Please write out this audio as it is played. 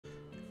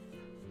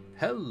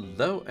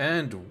Hello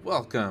and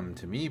welcome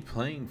to me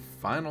playing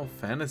Final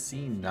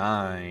Fantasy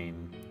IX.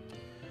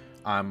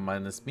 I'm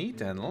Minus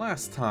Meat, and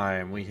last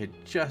time we had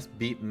just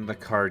beaten the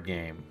card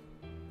game,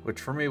 which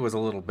for me was a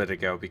little bit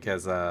ago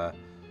because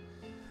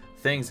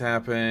things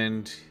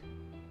happened,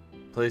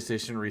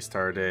 PlayStation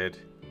restarted,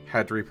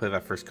 had to replay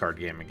that first card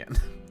game again.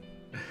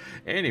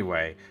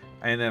 Anyway,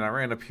 and then I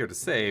ran up here to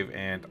save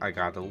and I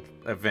got an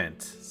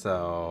event,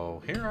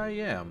 so here I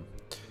am.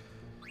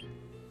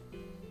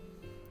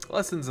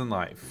 Lessons in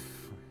life.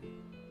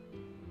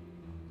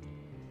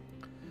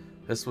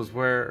 This was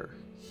where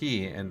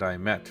he and I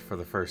met for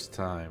the first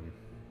time.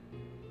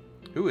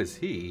 Who is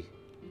he?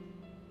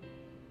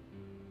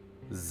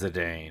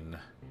 Zidane.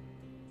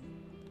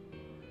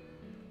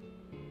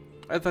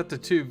 I thought the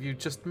two of you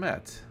just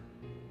met.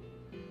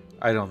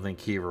 I don't think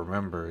he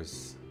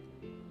remembers.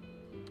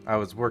 I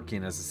was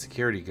working as a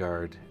security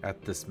guard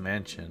at this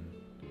mansion.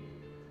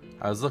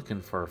 I was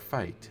looking for a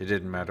fight. It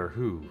didn't matter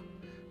who,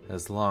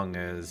 as long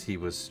as he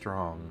was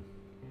strong.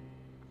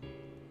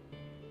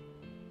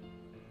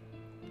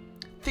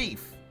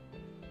 Thief!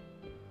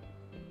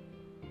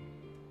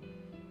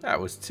 That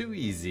was too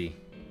easy.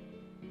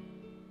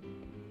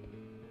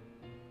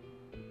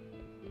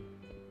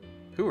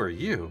 Who are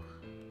you?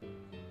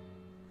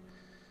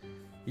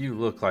 You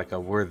look like a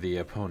worthy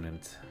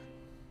opponent.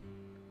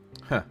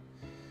 Huh.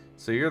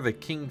 So you're the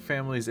King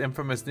family's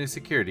infamous new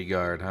security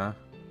guard, huh?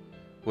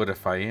 What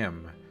if I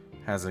am?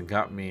 Hasn't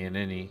got me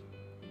any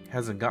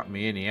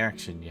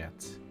action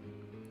yet.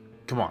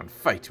 Come on,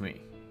 fight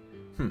me.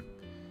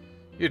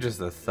 You're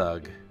just a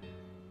thug.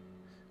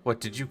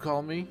 What did you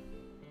call me?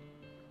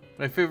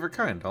 My favorite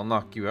kind. I'll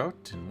knock you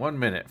out in 1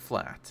 minute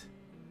flat.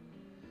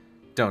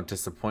 Don't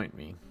disappoint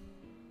me.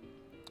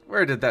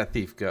 Where did that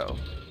thief go?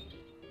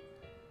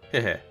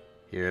 Heh,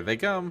 here they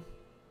come.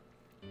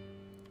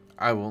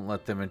 I won't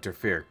let them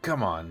interfere.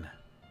 Come on.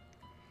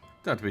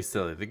 Don't be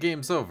silly. The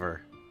game's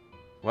over.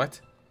 What?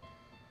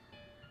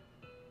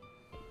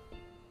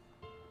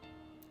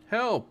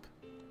 Help!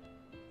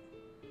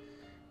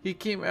 He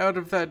came out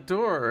of that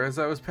door as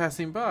I was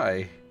passing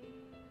by.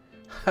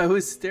 I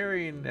was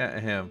staring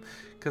at him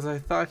because I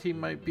thought he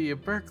might be a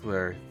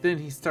burglar. Then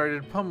he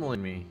started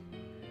pummeling me.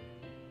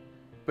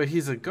 But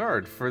he's a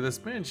guard for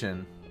this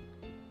mansion.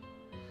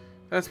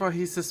 That's why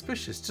he's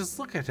suspicious. Just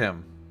look at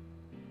him.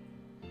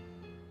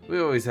 We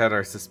always had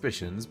our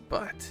suspicions,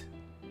 but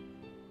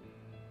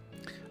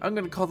I'm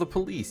gonna call the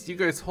police. You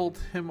guys hold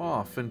him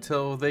off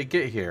until they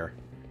get here.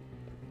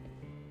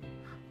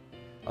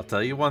 I'll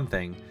tell you one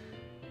thing.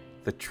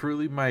 The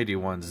truly mighty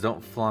ones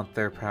don't flaunt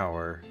their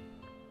power.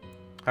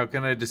 How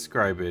can I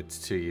describe it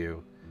to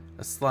you?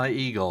 A sly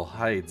eagle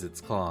hides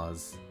its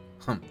claws.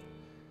 I'm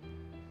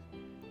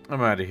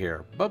out of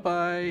here.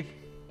 Bye-bye.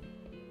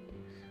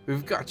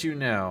 We've got you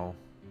now.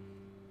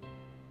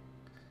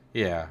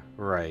 Yeah,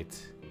 right.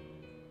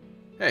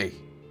 Hey.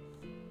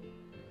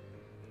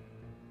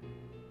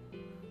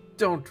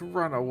 Don't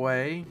run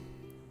away.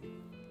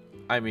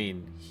 I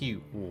mean, he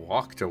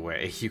walked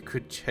away. You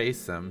could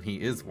chase him. He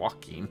is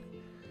walking.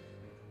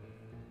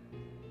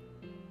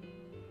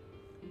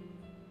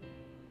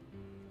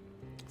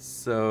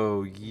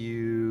 So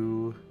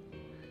you...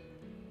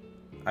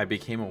 I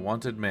became a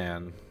wanted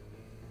man.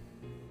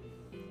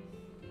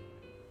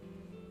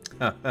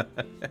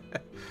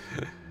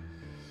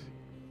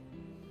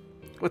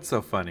 What's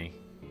so funny?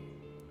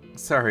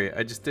 Sorry,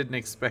 I just didn't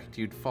expect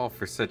you'd fall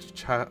for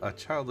such a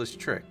childish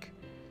trick.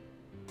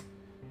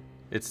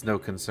 It's no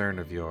concern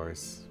of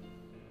yours.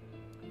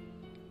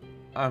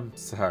 I'm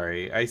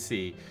sorry, I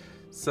see.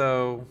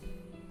 So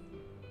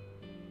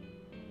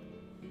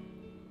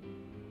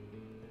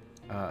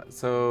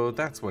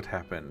that's what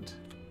happened.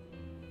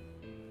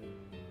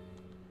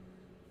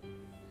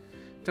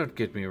 Don't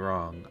get me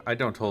wrong, I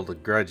don't hold a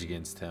grudge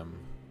against him.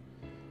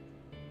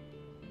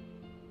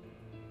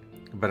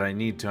 But I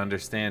need to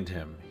understand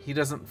him. He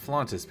doesn't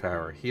flaunt his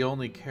power, he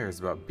only cares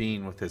about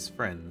being with his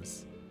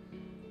friends.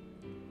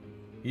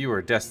 You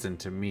are destined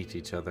to meet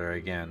each other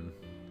again.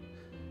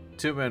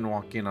 Two men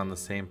walking on the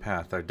same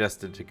path are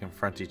destined to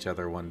confront each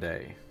other one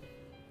day.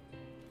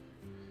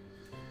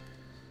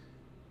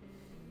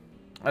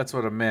 That's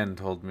what a man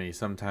told me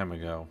some time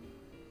ago.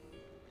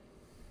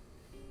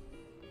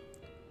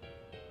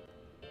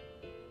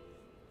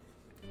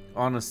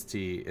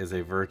 Honesty is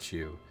a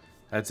virtue.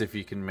 That's if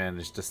you can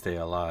manage to stay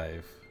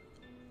alive.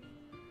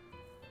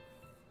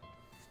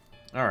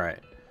 Alright.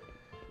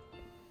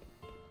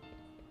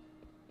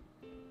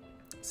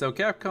 So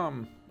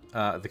Capcom,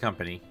 the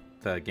company,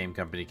 the game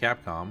company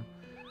Capcom,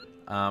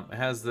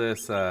 has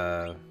this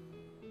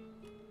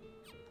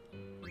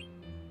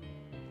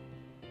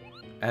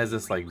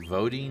like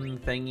voting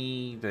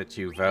thingy that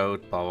you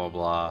vote, blah blah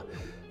blah.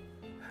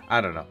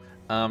 I don't know.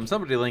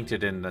 Somebody linked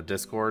it in the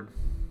Discord,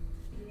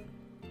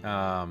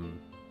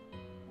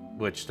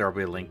 which there'll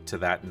be a link to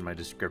that in my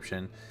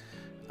description.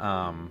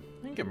 I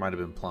think it might have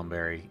been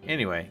Plumberry.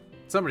 Anyway,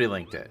 somebody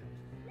linked it,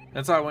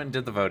 and so I went and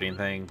did the voting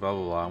thing, blah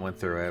blah blah. I went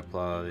through it,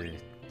 blah, da,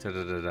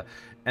 da, da, da.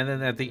 And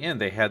then at the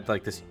end, they had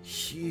like this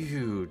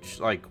huge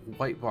like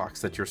white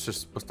box that you're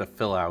just supposed to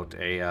fill out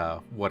a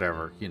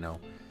whatever, you know,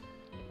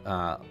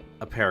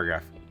 a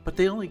paragraph. But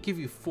they only give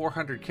you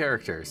 400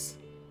 characters.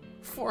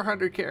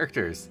 400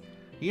 characters.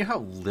 You know how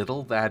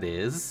little that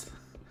is?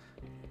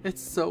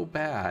 It's so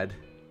bad.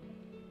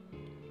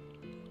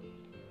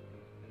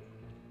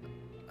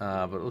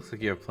 But it looks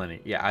like you have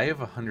plenty. Yeah, I have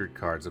 100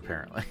 cards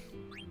apparently.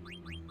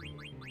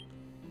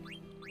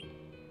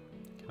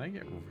 Can I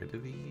get rid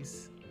of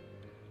these?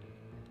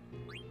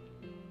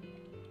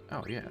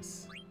 Oh,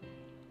 yes.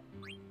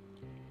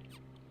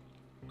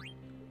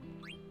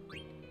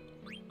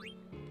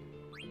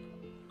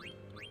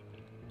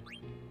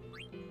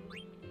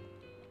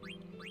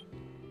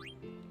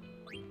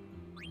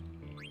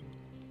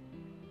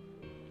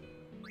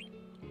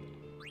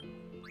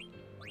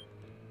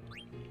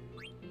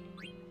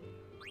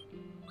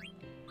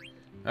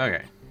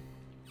 Okay.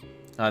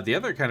 The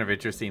other kind of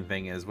interesting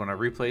thing is when I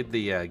replayed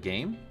the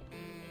game,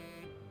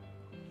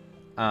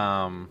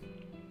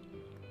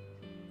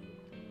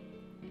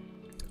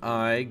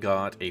 I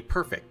got a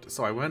perfect,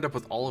 so I wound up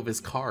with all of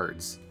his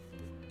cards.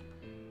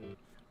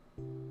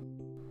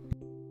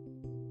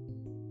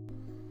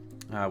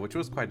 Which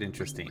was quite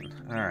interesting.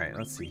 Alright,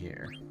 let's see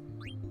here.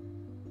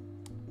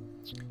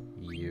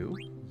 You.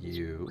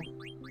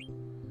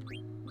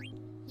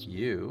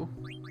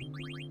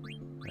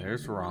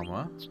 There's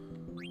Rama.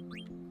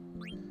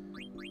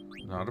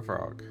 Not a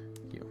frog.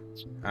 You.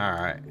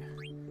 Alright.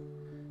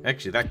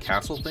 Actually, that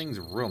castle thing's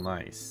real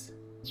nice.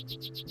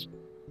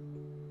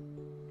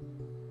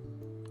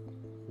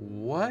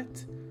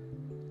 What?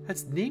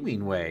 That's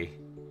naming way.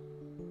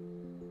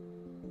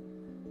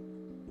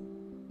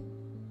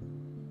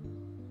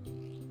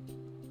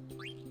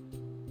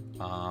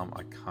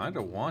 I kind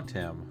of want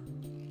him.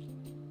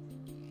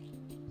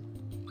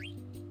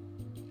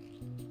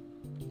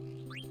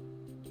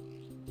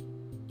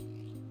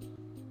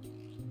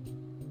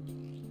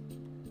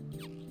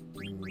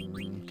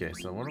 Okay,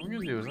 so what I'm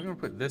going to do is I'm going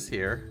to put this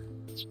here.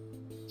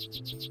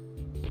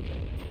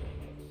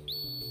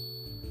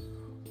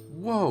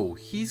 Whoa,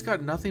 he's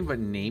got nothing but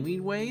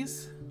naming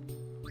ways?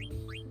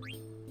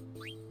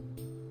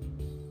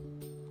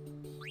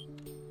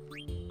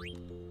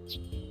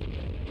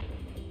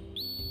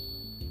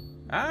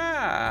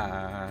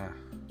 Ah!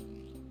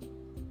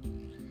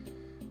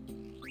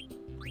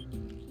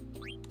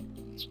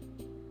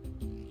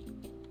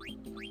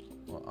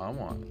 Well, I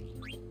want...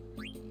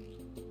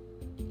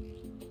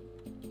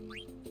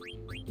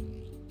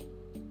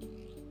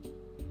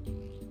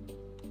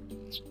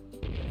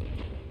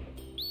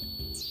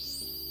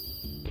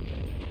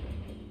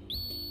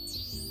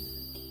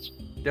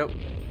 Nope.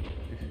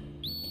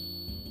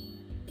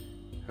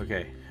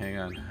 Okay, hang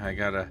on. I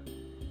gotta...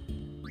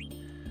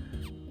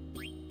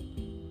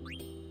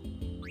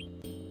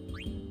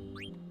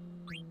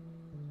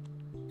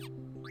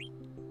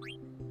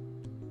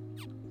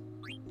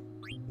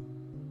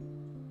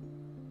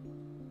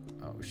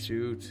 Oh,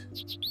 shoot.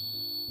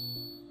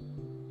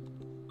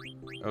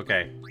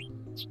 Okay.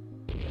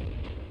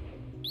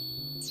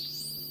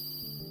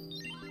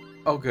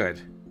 Oh,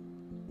 good.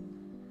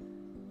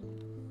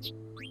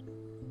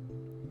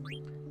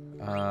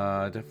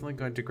 Definitely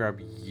going to grab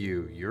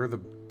you. You're the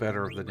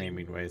better of the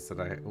naming ways that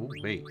I... Oh,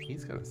 wait.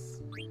 He's got a...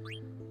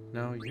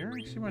 No, you're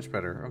actually much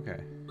better. Okay.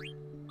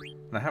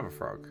 And I have a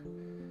frog.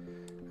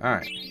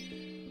 Alright.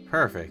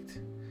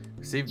 Perfect.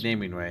 Received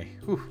naming way.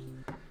 Whew.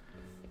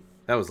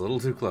 That was a little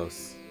too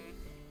close.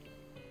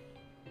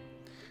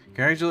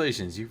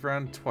 Congratulations. You've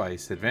rounded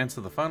twice. Advance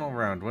to the final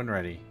round when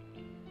ready.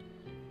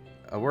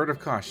 A word of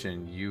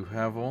caution. You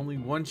have only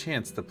one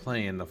chance to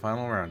play in the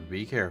final round.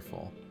 Be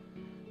careful.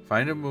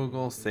 Find a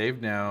Moogle,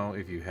 save now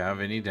if you have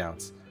any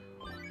doubts.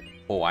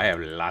 Oh, I have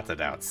lots of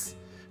doubts.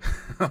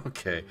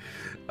 Okay.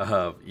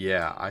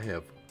 Yeah, I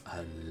have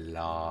a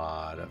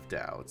lot of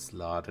doubts. Oh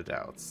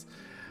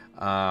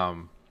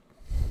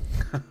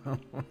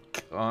my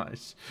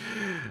gosh.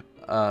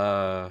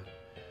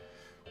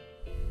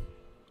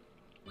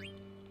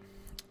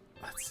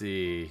 Let's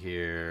see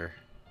here.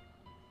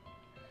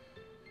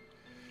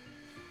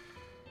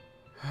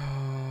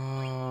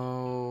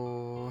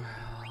 Oh,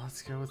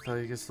 let's go with,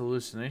 I guess,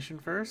 hallucination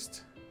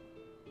first.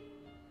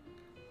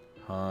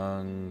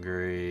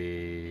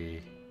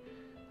 Hungry.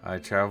 I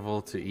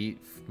travel to eat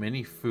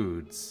many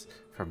foods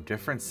from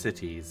different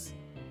cities.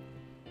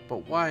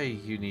 But why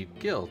you need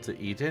Gil to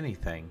eat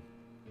anything?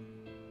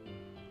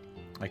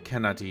 I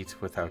cannot eat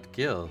without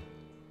Gil.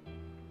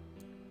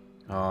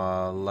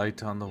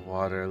 Light on the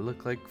water,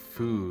 look like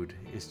food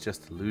is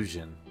just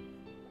illusion.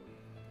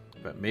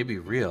 But maybe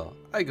real.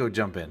 I go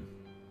jump in.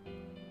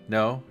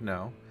 No.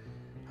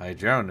 I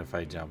drown if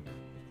I jump.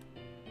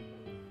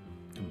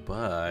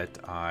 But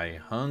I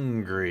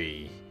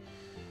hungry.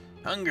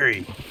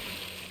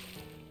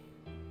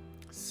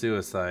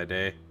 Suicide,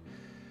 eh?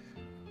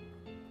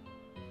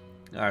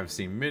 I've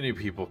seen many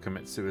people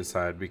commit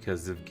suicide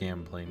because of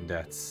gambling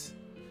debts.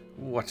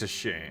 What a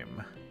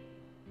shame.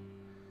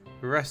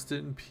 Rest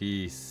in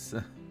peace.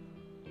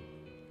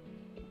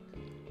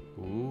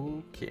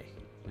 Okay.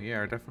 we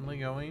are definitely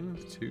going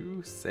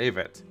to save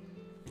it.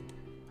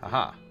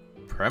 Haha,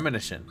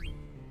 premonition.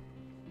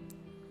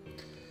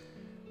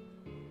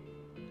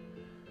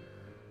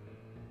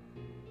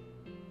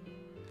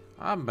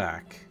 I'm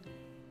back.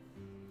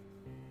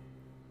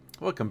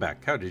 Welcome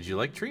back. How did you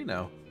like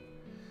Trino?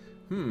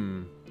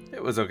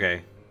 It was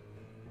okay.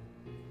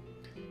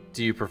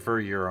 Do you prefer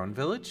your own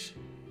village?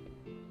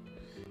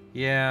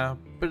 Yeah,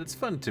 but it's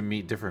fun to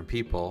meet different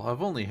people.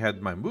 I've only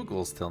had my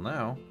Moogles till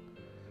now.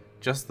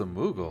 Just the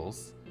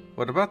Moogles?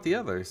 What about the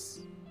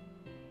others?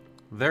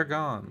 They're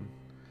gone.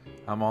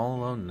 I'm all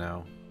alone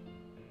now.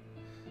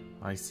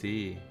 I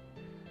see.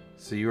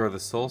 So you are the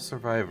sole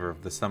survivor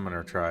of the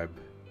Summoner tribe.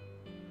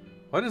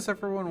 Why does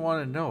everyone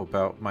want to know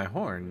about my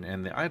horn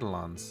and the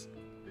Eidolons?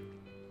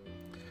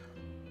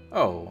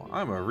 Oh,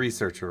 I'm a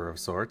researcher of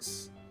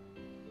sorts.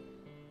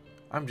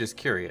 I'm just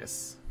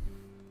curious.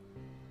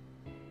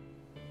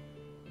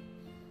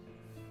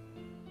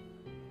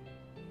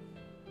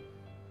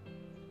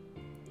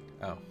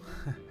 Oh.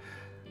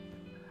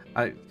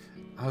 I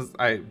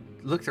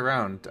looked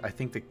around. I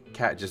think the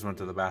cat just went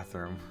to the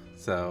bathroom.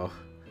 So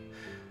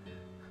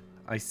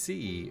I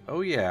see.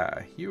 Oh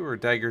yeah, you were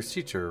Dagger's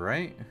teacher,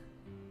 right?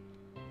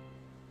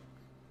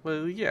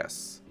 Well,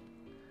 yes.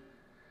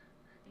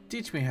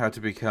 Teach me how to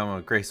become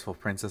a graceful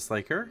princess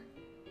like her.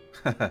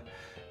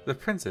 The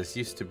princess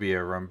used to be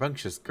a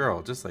rambunctious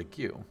girl just like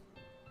you.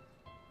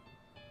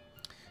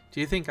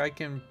 Do you think I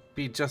can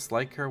be just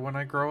like her when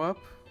I grow up?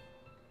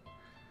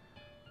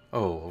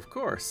 Oh, of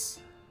course.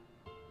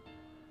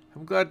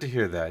 I'm glad to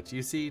hear that.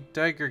 You see,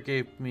 Dagger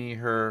gave me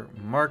her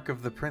Mark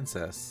of the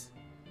Princess.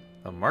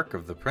 A Mark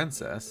of the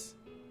Princess?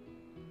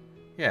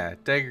 Yeah,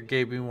 Dagger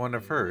gave me one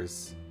of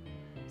hers.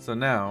 So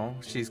now,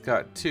 she's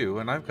got two,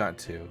 and I've got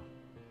two.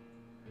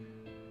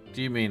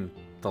 Do you mean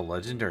the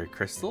legendary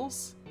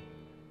crystals?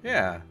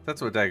 Yeah,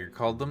 that's what Dagger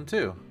called them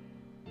too.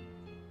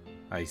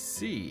 I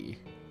see.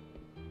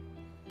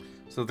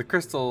 So the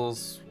crystal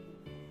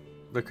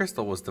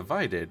was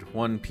divided.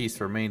 One piece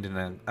remained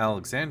in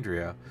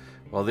Alexandria,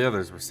 while the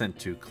others were sent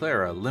to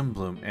Clara,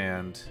 Limbloom,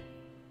 and...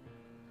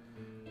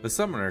 The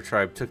Summoner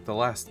tribe took the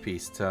last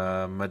piece to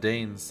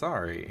Madain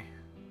Sari.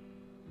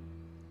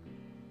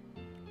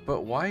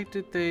 But why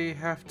did they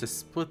have to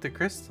split the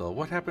crystal?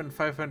 What happened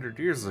 500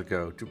 years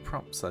ago to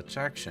prompt such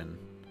action?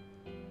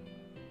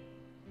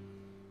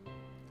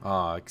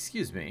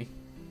 Excuse me.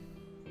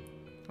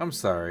 I'm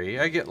sorry,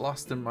 I get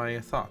lost in my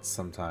thoughts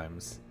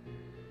sometimes.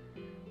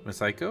 Miss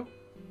Aiko?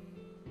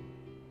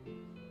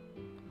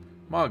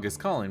 Mog is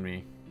calling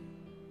me.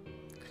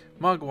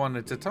 Mog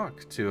wanted to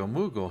talk to a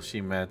Moogle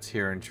she met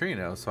here in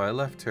Trino, so I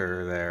left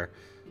her there,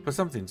 but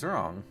something's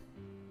wrong.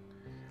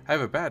 I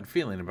have a bad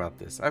feeling about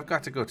this. I've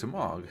got to go to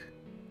Mog.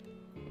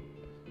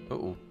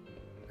 Uh-oh.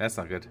 That's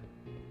not good.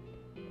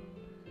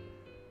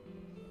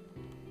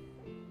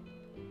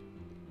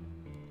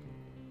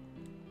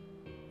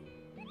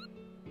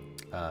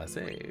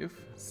 Save.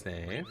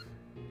 Save.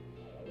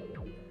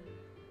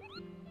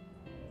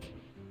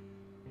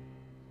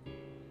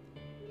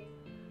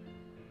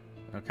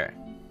 Okay.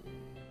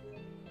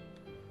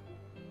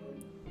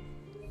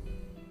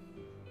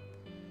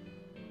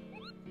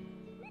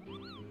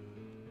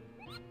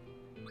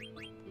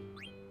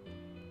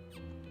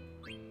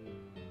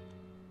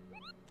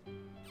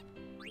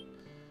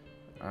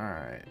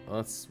 Alright,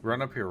 let's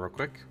run up here real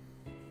quick.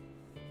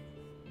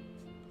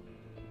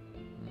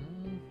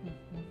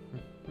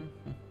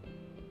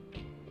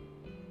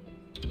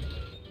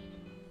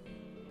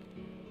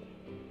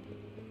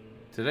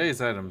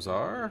 Today's items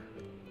are...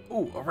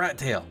 Ooh, a rat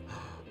tail!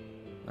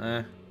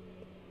 Alright,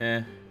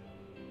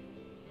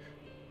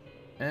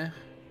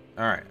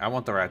 I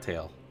want the rat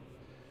tail.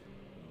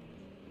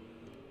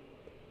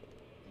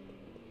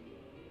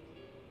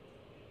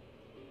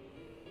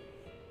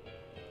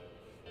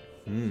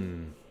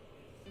 Hmm.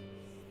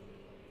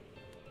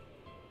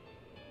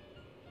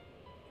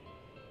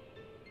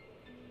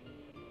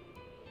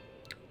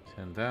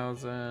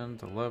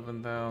 10,000,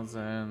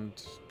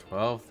 11,000,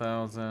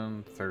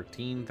 12,000,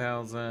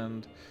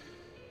 13,000,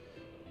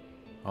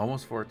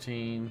 almost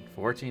 14,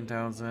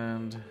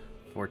 14,000,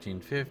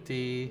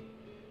 1450.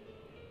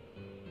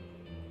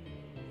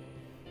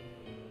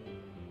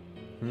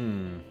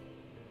 Hmm.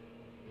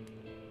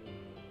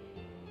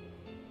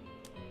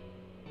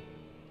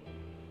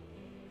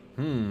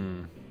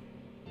 Hmm.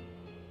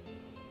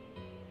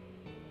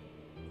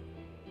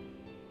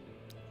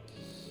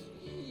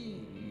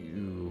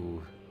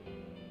 Ew.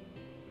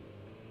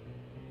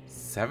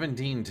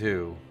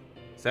 17.2.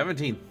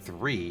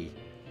 17.3.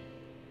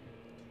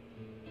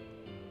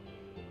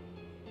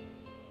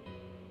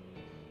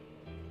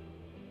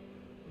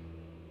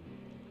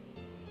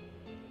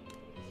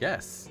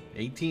 Yes.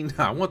 18.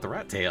 I want the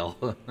rat tail.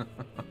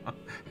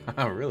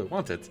 I really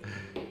want it.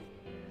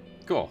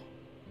 Cool.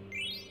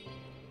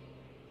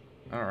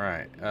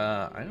 Alright.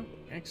 I don't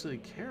actually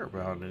care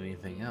about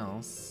anything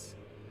else.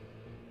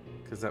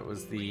 Because that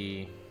was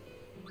the...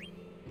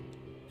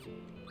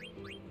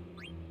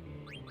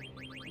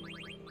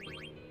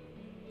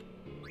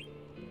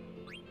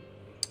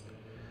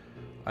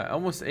 I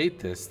almost ate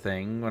this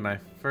thing when I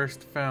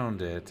first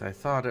found it. I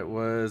thought it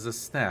was a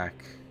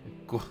snack.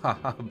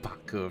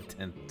 Guabaco of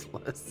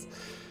Tentless.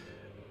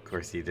 Of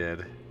course you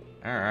did.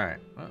 Alright.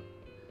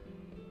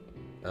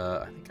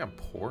 Well, I think I'm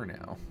poor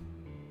now.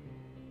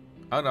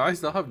 Oh no, I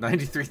still have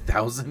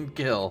 93,000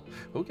 gil.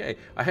 Okay,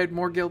 I had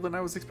more gil than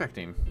I was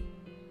expecting.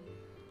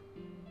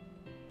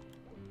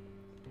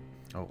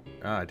 Oh,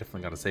 I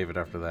definitely gotta save it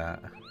after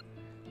that.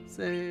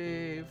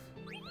 Save.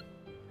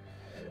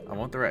 I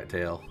want the rat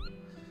tail.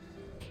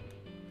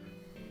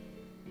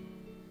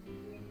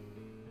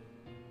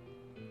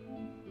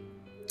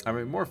 I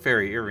mean, more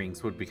fairy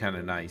earrings would be kind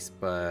of nice,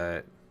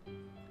 but...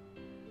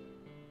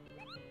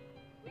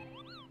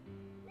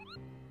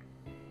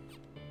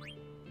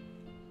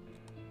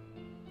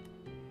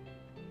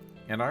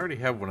 And I already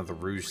have one of the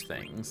rouge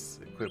things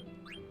equipped,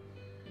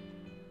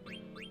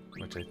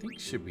 which I think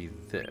should be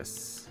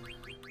this.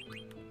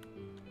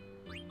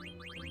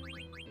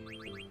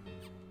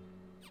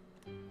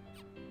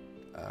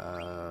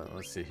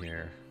 Let's see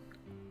here.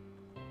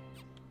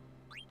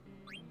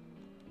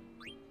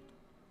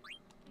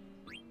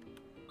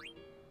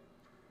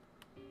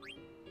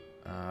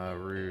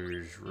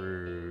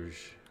 Rouge.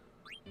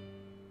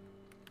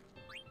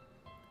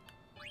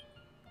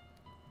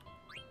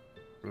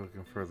 We're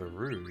looking for the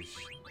rouge.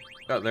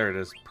 Oh, there it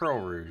is. Pearl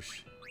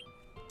rouge.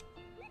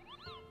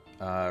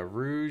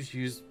 Rouge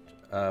used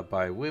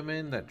by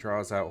women that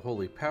draws out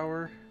holy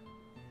power.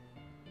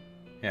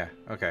 Yeah,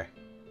 okay.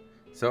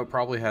 So it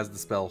probably has the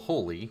spell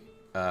holy,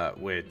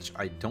 which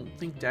I don't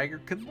think Dagger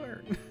can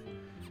learn.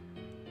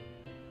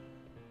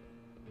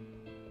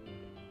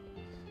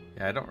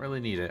 Yeah, I don't really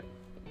need it.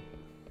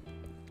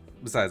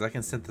 Besides, I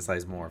can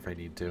synthesize more if I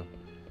need to.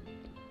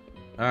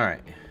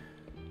 Alright.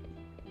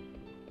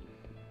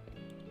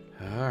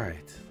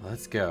 Alright,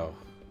 let's go.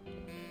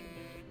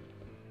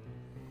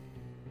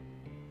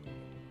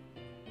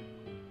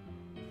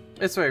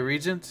 This way,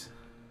 Regent.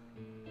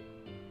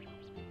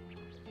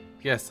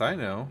 Yes, I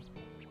know.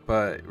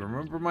 But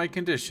remember my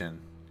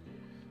condition.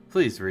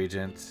 Please,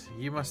 Regent,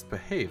 you must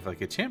behave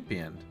like a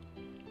champion.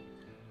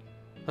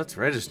 Let's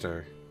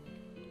register.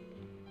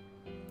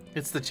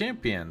 It's the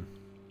champion.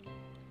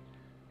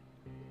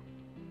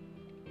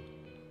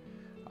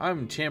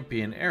 I'm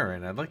Champion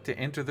Aaron. I'd like to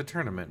enter the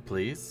tournament,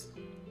 please.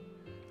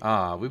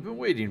 Ah, we've been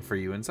waiting for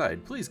you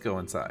inside. Please go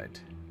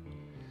inside.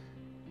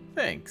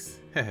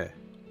 Thanks. Heh.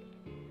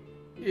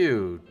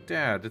 Ew,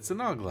 Dad, it's an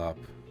oglop.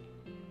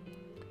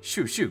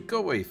 Shoot, go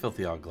away,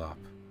 filthy oglop.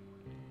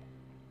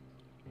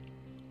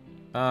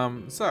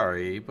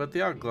 Sorry, but the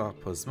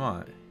oglop was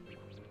mine.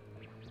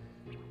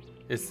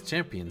 It's the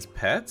champion's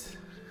pet?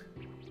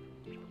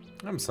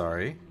 I'm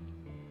sorry.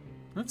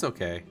 That's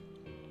okay.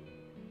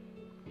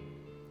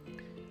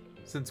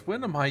 Since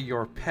when am I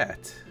your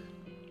pet?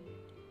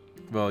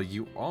 Well,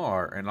 you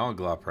are an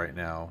oglop right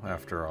now,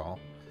 after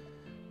all.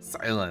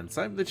 Silence,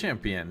 I'm the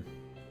champion.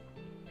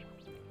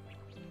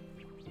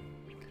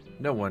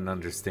 No one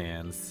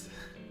understands.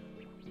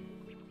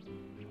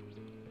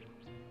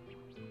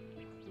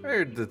 I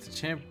heard that the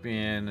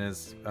champion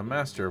is a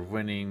master of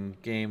winning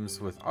games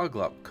with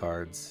oglop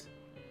cards.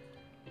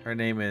 Her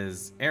name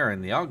is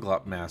Aaron, the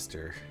oglop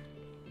master.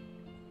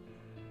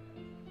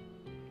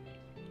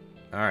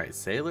 Alright,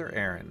 Sailor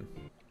Aaron.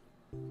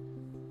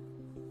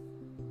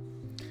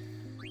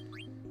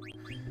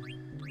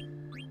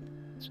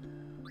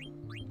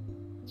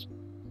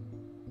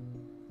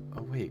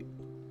 Oh wait.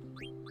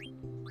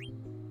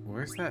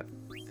 Where's that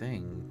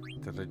thing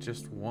that I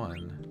just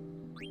won?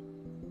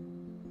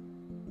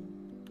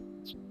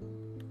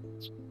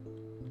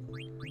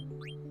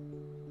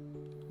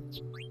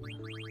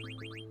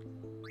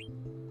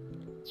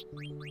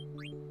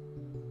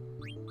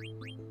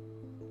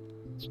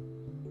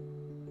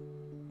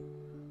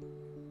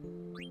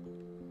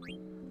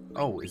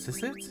 Oh, is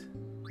this it?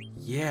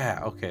 Yeah,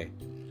 okay.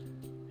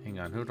 Hang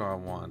on, who do I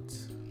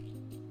want?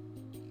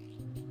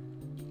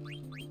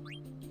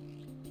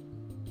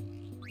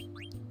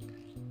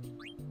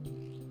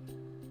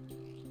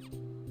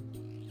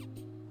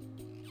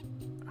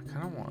 I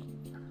kind of want...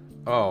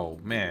 Oh,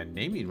 man,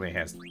 naming way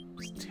is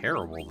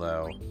terrible,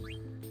 though.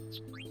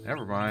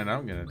 Never mind,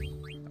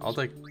 I'll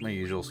take my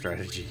usual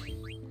strategy.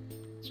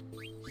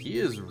 He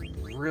is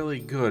really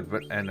good,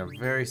 but in a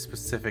very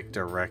specific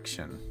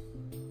direction.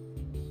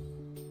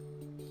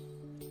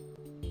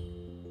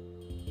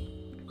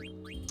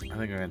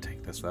 I think I'm gonna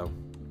take this though.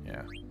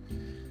 Yeah.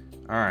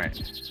 Alright.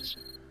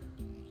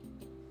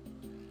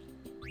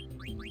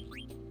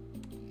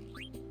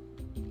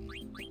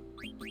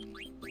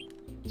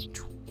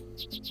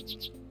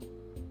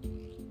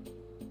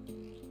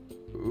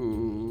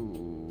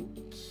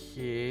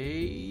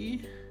 Okay.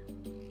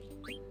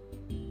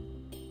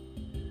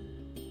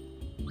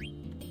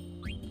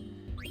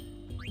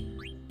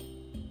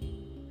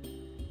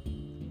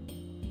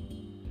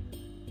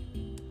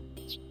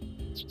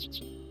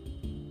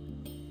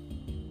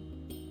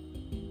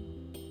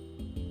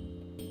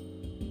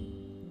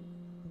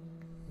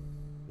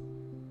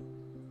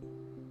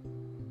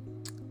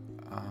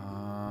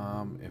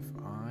 If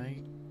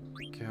I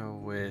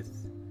go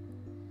with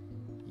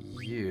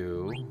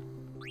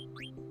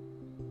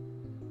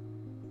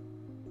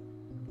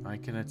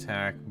can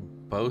attack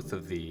both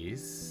of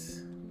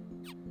these.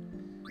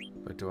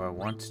 But do I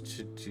want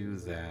to do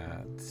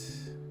that?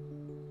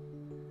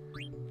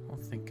 I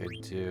don't think I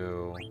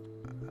do.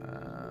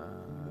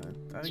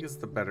 I think it's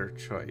the better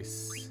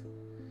choice.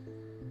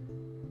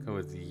 Go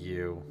with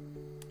you.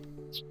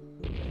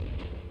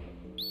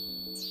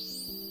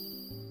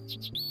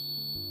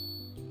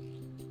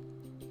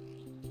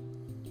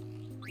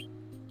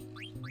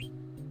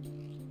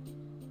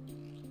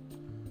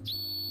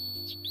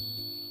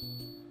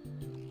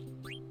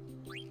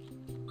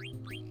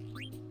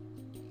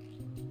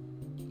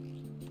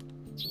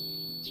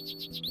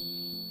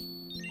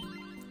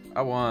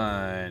 I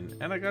won,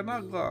 and I got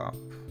knocked off.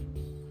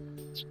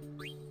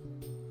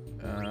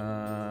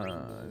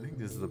 I think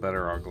this is the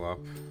better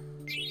Oglop.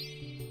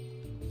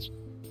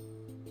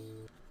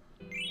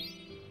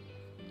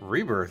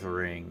 Rebirth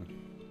ring.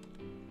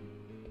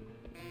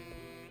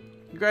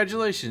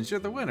 Congratulations, you're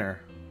the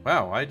winner.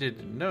 Wow, I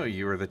didn't know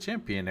you were the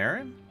champion,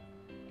 Aaron.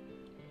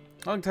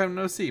 Long time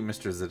no see,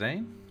 Mr.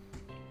 Zidane.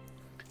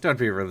 Don't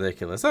be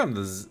ridiculous, I'm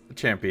the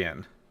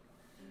champion.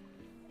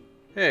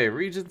 Hey,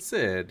 Regent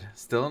Sid.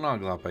 Still an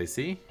Oglop, I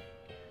see.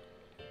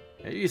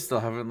 Hey, you still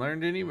haven't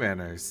learned any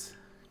manners.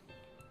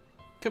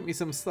 Cut me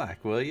some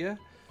slack, will ya?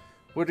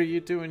 What are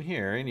you doing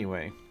here,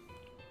 anyway?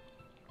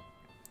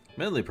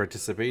 Mainly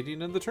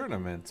participating in the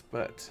tournament,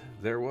 but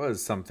there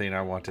was something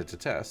I wanted to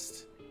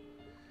test.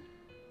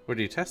 What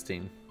are you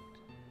testing?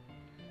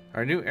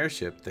 Our new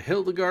airship, the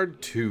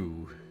Hildegard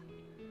 2.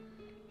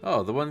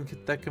 Oh, the one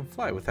that can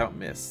fly without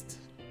mist.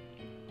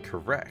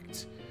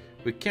 Correct.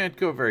 We can't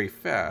go very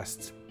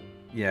fast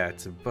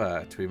yet,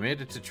 but we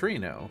made it to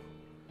Trino.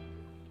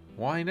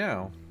 Why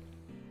now?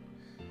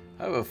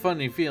 I have a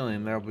funny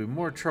feeling there'll be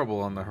more trouble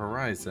on the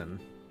horizon.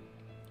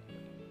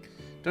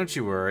 Don't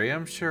you worry,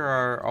 I'm sure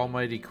our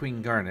almighty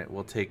Queen Garnet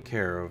will take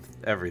care of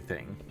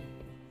everything.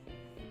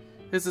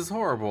 This is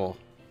horrible.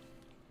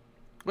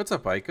 What's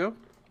up, Aiko?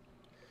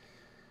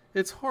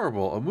 It's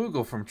horrible. A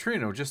Moogle from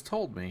Trino just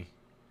told me.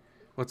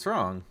 What's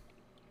wrong?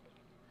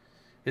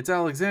 It's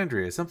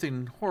Alexandria.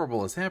 Something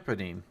horrible is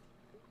happening.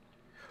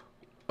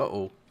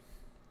 Uh-oh.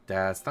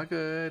 That's not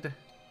good.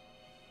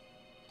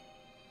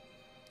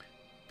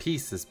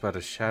 Peace is but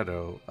a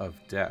shadow of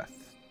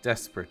death,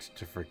 desperate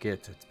to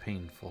forget its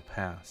painful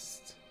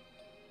past.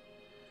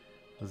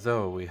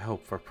 Though we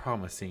hope for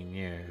promising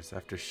years,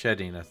 after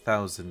shedding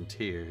 1,000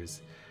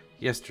 tears,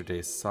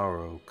 yesterday's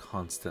sorrow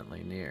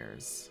constantly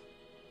nears.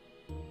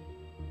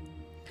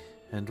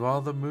 And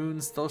while the moon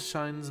still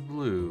shines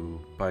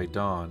blue, by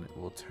dawn it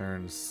will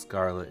turn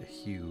scarlet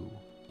hue.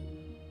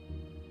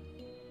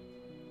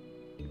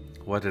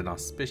 What an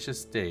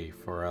auspicious day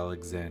for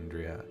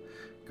Alexandria.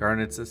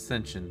 Garnet's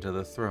ascension to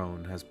the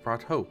throne has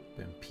brought hope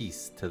and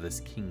peace to this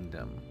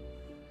kingdom.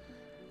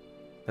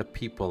 The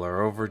people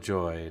are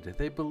overjoyed.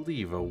 They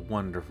believe a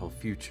wonderful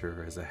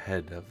future is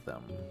ahead of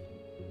them.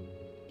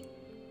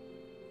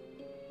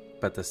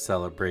 But the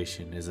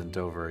celebration isn't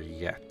over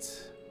yet.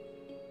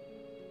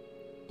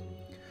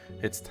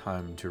 It's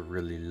time to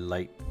really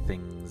light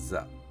things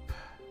up.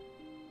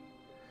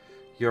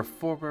 Your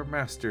former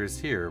master is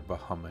here,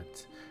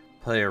 Bahamut.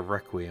 Play a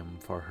requiem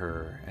for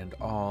her and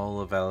all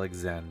of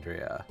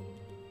Alexandria.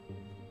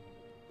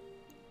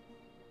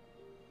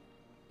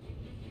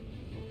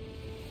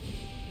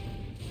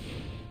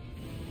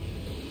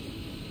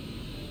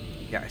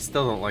 Yeah, I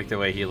still don't like the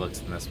way he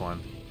looks in this one.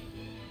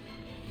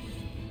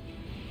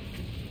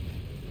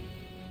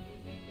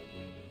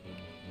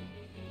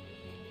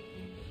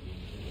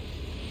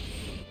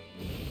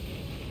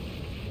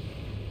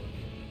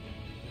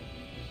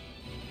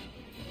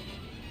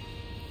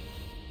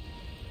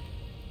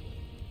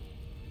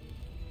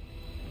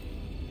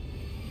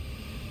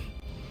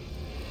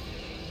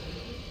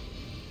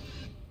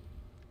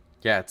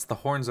 Yeah, it's the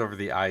horns over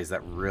the eyes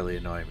that really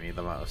annoy me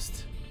the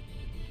most.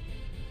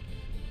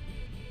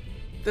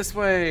 This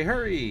way,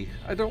 hurry!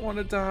 I don't want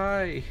to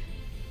die!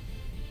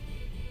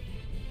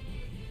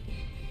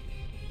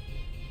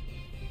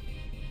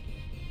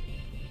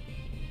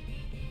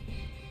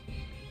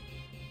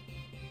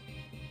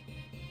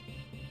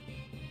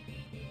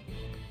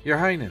 Your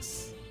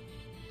Highness!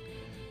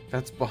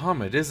 That's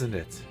Bahamut, isn't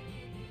it?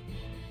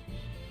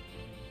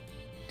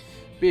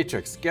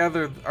 Beatrix,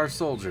 gather our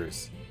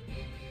soldiers.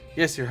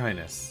 Yes, Your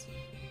Highness.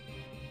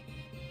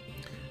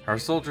 Our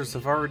soldiers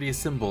have already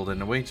assembled and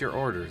await your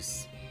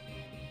orders.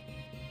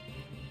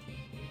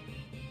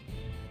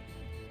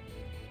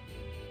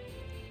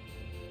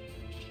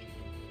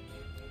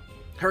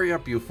 Hurry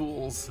up, you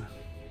fools!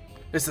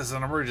 This is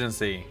an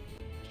emergency!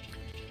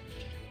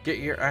 Get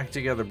your act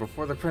together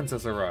before the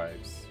princess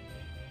arrives.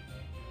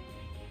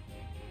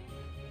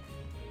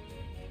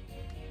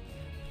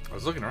 I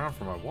was looking around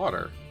for my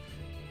water.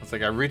 It's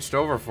like I reached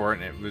over for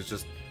it and it was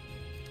just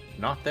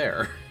not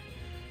there.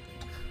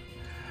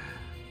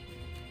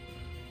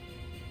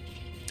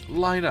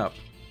 Line up.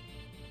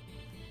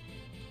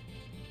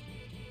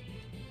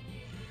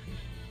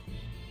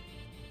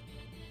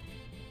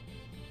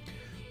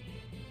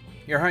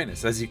 Your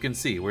Highness, as you can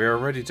see, we are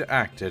ready to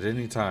act at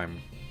any time.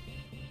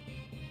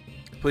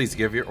 Please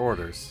give your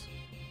orders.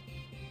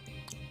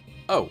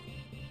 Oh.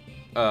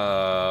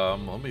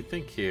 Let me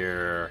think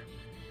here.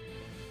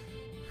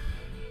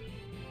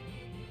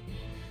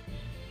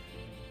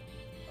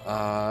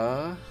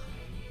 Your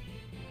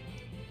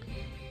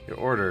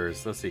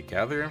orders. Let's see.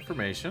 Gather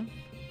information.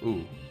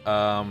 Ooh.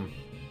 I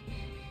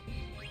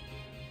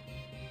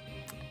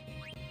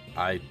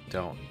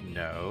don't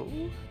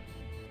know.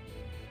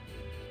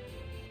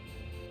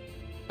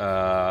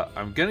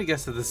 I'm gonna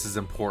guess that this is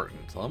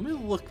important. Let me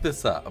look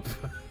this up.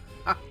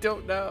 I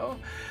don't know.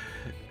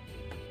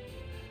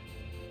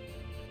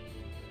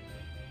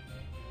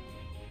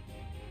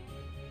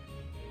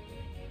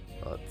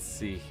 Let's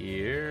see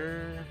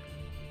here.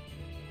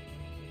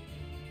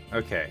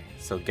 Okay,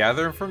 so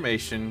gather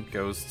information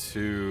goes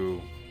to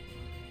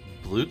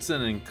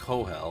Blutzen and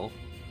Kohel.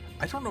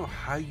 I don't know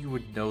how you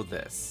would know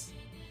this.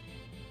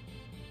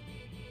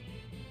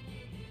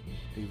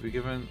 You've been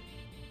given...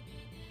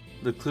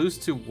 The clues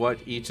to what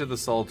each of the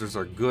soldiers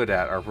are good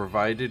at are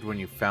provided when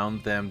you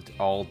found them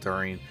all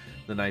during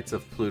the Knights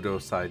of Pluto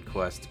side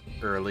quest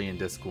early in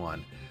Disc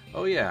 1.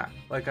 Oh yeah,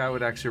 like I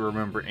would actually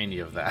remember any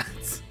of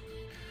that.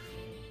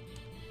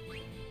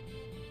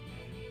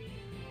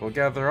 We'll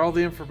gather all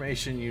the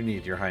information you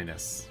need, Your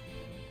Highness.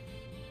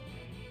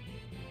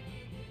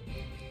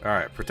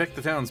 Alright, protect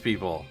the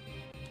townspeople.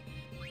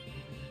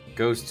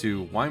 Goes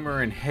to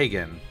Weimer and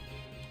Hagen.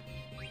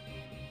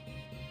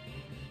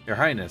 Your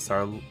Highness,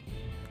 on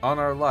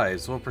our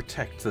lives, we'll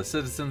protect the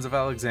citizens of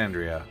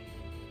Alexandria.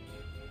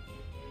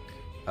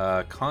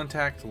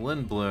 Contact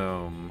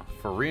Lindblom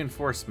for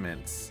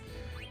reinforcements.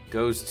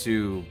 Goes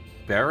to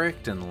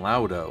Barrick and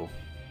Laudo.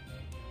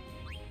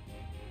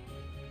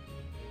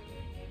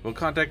 We'll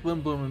contact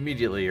Lindblom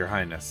immediately, Your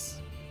Highness.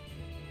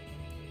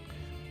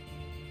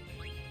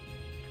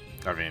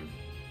 I mean,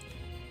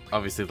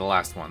 obviously the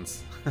last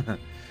ones.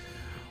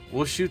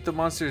 We'll shoot the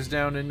monsters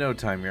down in no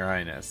time, Your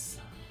Highness.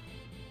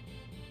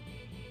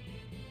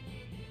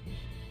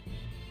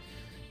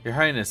 Your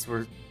Highness,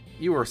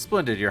 you were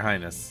splendid, Your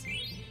Highness.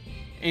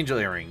 Angel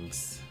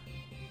earrings.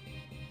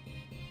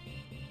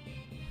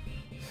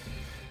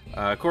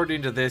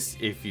 According to this,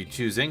 if you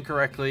choose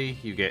incorrectly,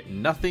 you get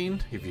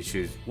nothing. If you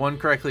choose one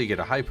correctly, you get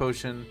a high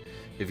potion.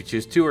 If you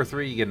choose 2 or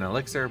 3, you get an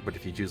elixir. But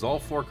if you choose all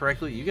 4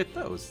 correctly, you get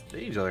those,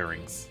 the angel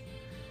earrings.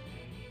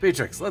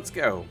 Beatrix, let's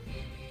go.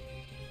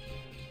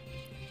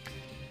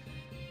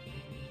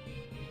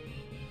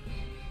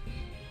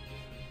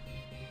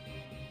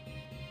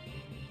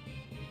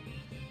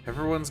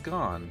 Everyone's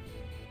gone.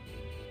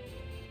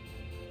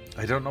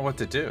 I don't know what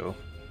to do.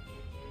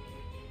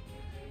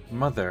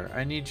 Mother,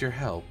 I need your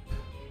help.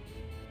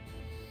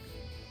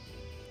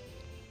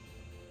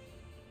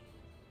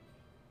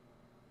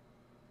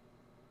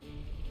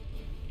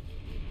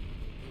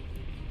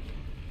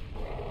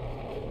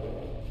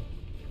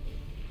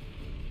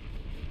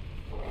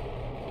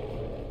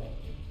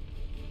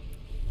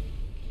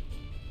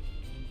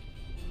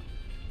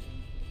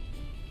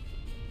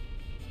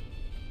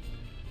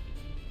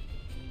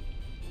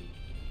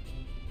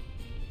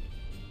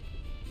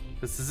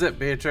 This is it,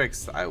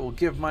 Beatrix. I will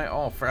give my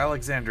all for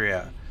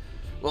Alexandria.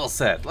 Well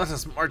said. Let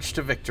us march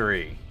to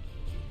victory.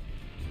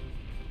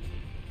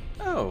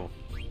 Oh.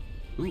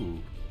 Ooh.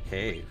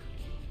 Hey.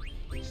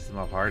 She's in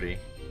my party.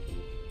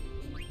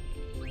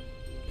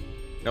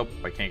 Nope,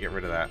 I can't get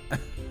rid of that.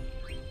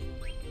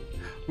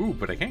 Ooh,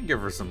 but I can give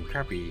her some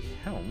crappy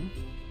helm.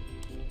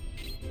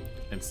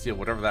 And steal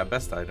whatever that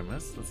best item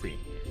is. Let's see.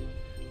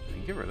 I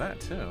can give her that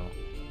too.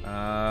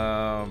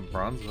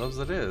 Bronze gloves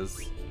it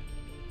is.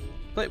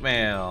 Plate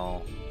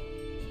mail.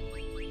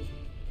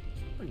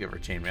 I'll give her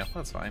chainmail,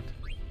 that's fine.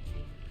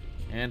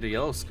 And a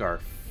yellow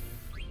scarf.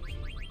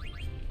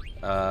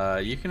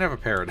 You can have a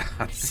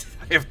paradox.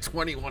 I have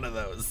 21 of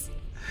those.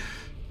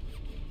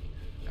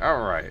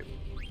 Alright.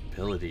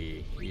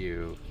 Ability.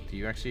 Do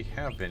you actually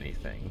have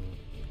anything?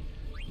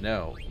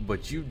 No,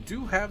 but you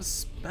do have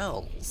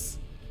spells.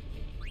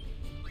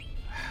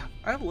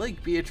 I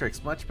like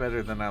Beatrix much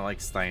better than I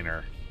like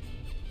Steiner.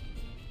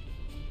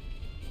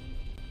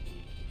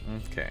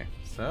 Okay,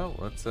 so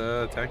let's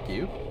attack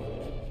you.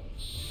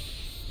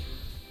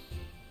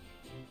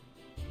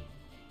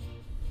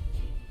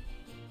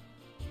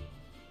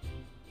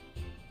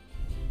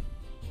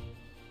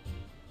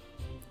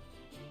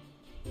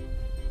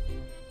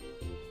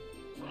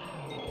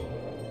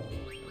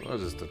 I'll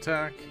just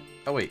attack.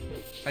 Oh wait,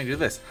 I can do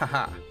this.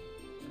 Haha.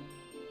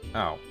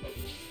 Oh.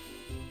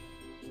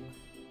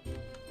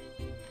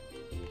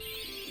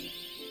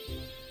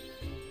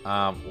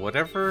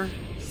 Whatever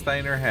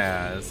Steiner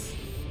has,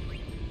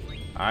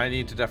 I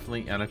need to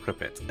definitely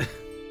unequip it.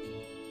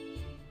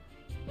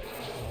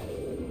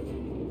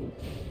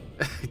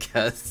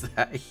 Because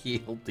that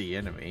healed the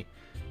enemy,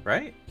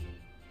 right?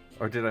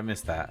 Or did I miss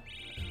that?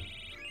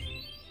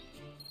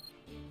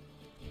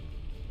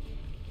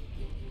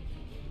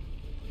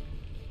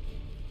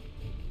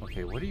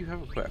 Okay, what do you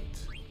have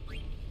equipped?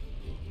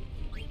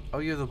 Oh,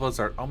 you have the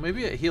Blizzard. Oh,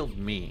 maybe it healed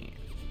me.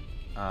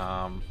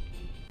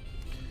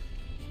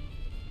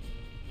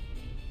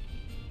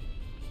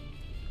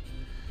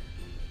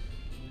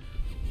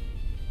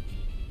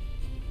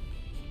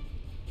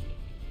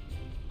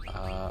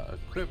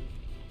 Equip.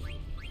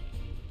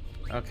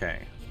 Okay.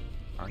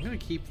 I'm gonna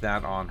keep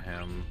that on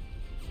him.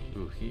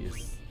 Ooh,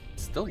 he's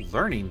still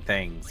learning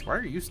things. Why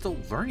are you still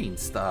learning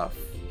stuff?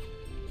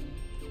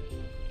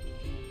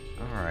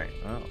 Alright,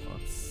 well,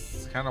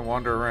 let's kind of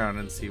wander around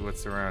and see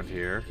what's around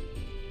here.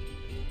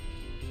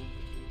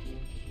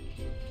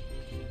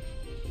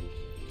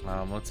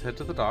 Let's head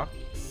to the dock.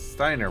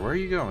 Steiner, where are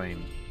you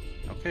going?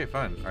 Okay,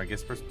 fine. I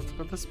guess we're supposed to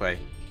go this way.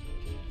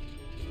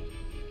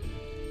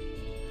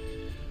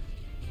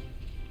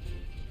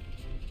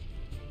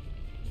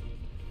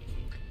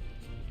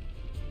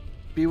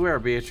 Beware,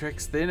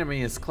 Beatrix. The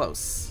enemy is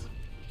close.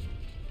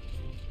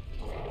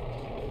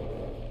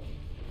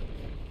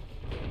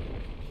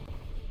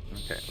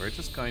 Okay, we're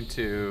just going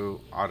to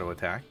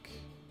auto-attack.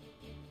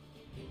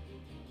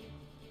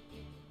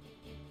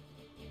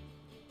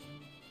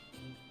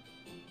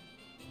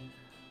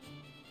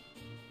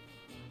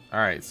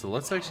 Alright, so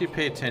let's actually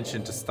pay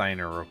attention to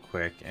Steiner real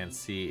quick and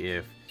see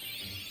if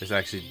this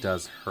actually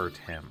does hurt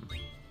him.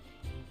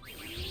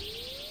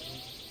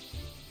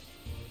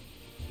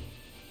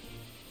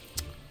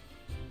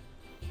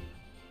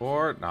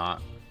 Or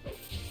not.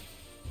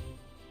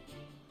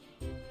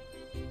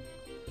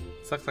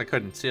 Sucks I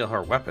couldn't steal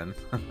her weapon.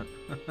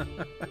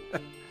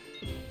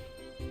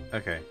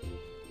 Okay.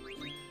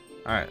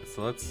 Alright,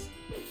 so let's...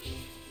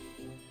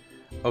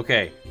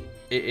 Okay,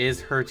 it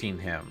is hurting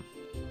him.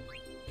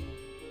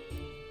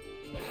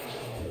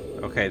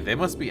 Okay, they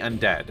must be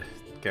undead,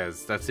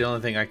 because that's the only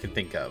thing I can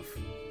think of.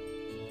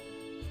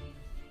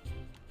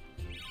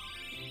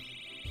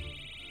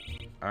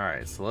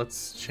 Alright, so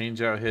let's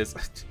change out his...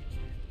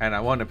 And I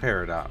want to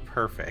pair it up.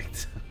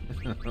 Perfect.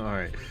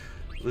 Alright,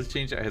 let's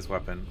change out his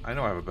weapon. I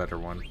know I have a better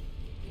one.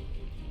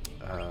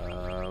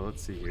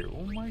 Let's see here.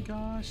 Oh my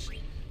gosh.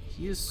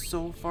 He is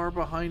so far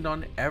behind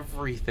on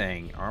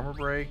everything. Armor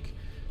break,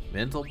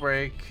 mental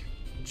break,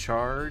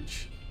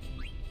 charge...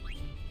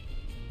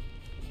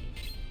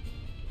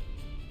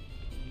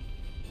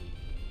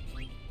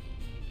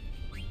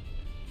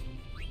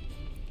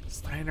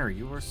 Steiner,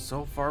 you are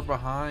so far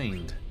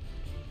behind.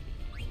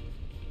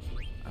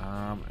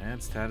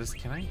 Add status.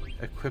 Can I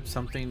equip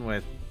something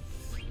with...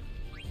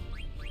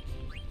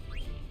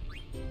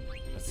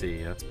 Let's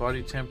see. That's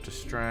body temp,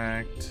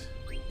 distract.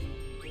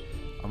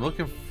 I'm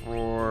looking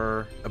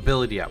for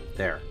ability up.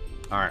 There.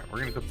 Alright, we're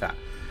going to equip that.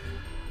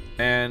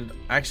 And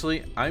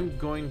actually, I'm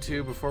going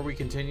to, before we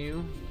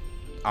continue,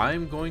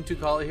 I'm going to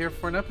call it here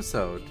for an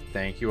episode.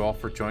 Thank you all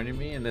for joining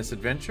me in this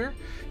adventure.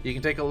 You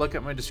can take a look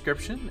at my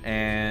description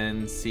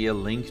and see a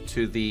link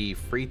to the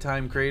Free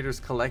Time Creators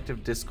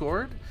Collective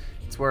Discord.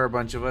 It's where a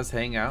bunch of us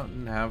hang out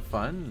and have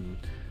fun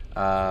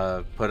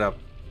and put up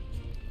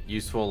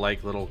useful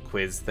like little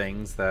quiz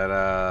things that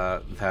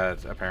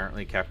that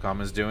apparently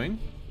Capcom is doing.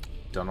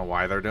 Don't know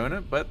why they're doing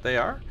it, but they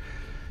are.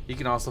 You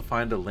can also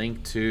find a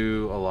link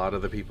to a lot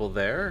of the people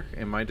there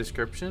in my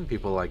description.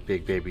 People like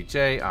Big Baby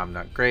J, I'm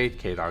Not Great,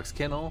 K-Dog's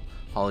Kennel,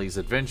 Holly's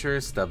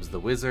Adventures, Stubbs the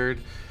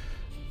Wizard,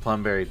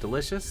 Plumberry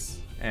Delicious,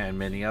 and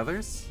many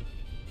others.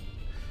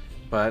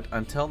 But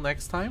until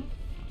next time,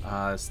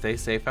 stay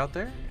safe out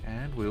there,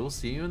 and we will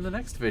see you in the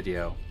next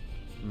video.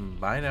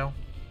 Bye now.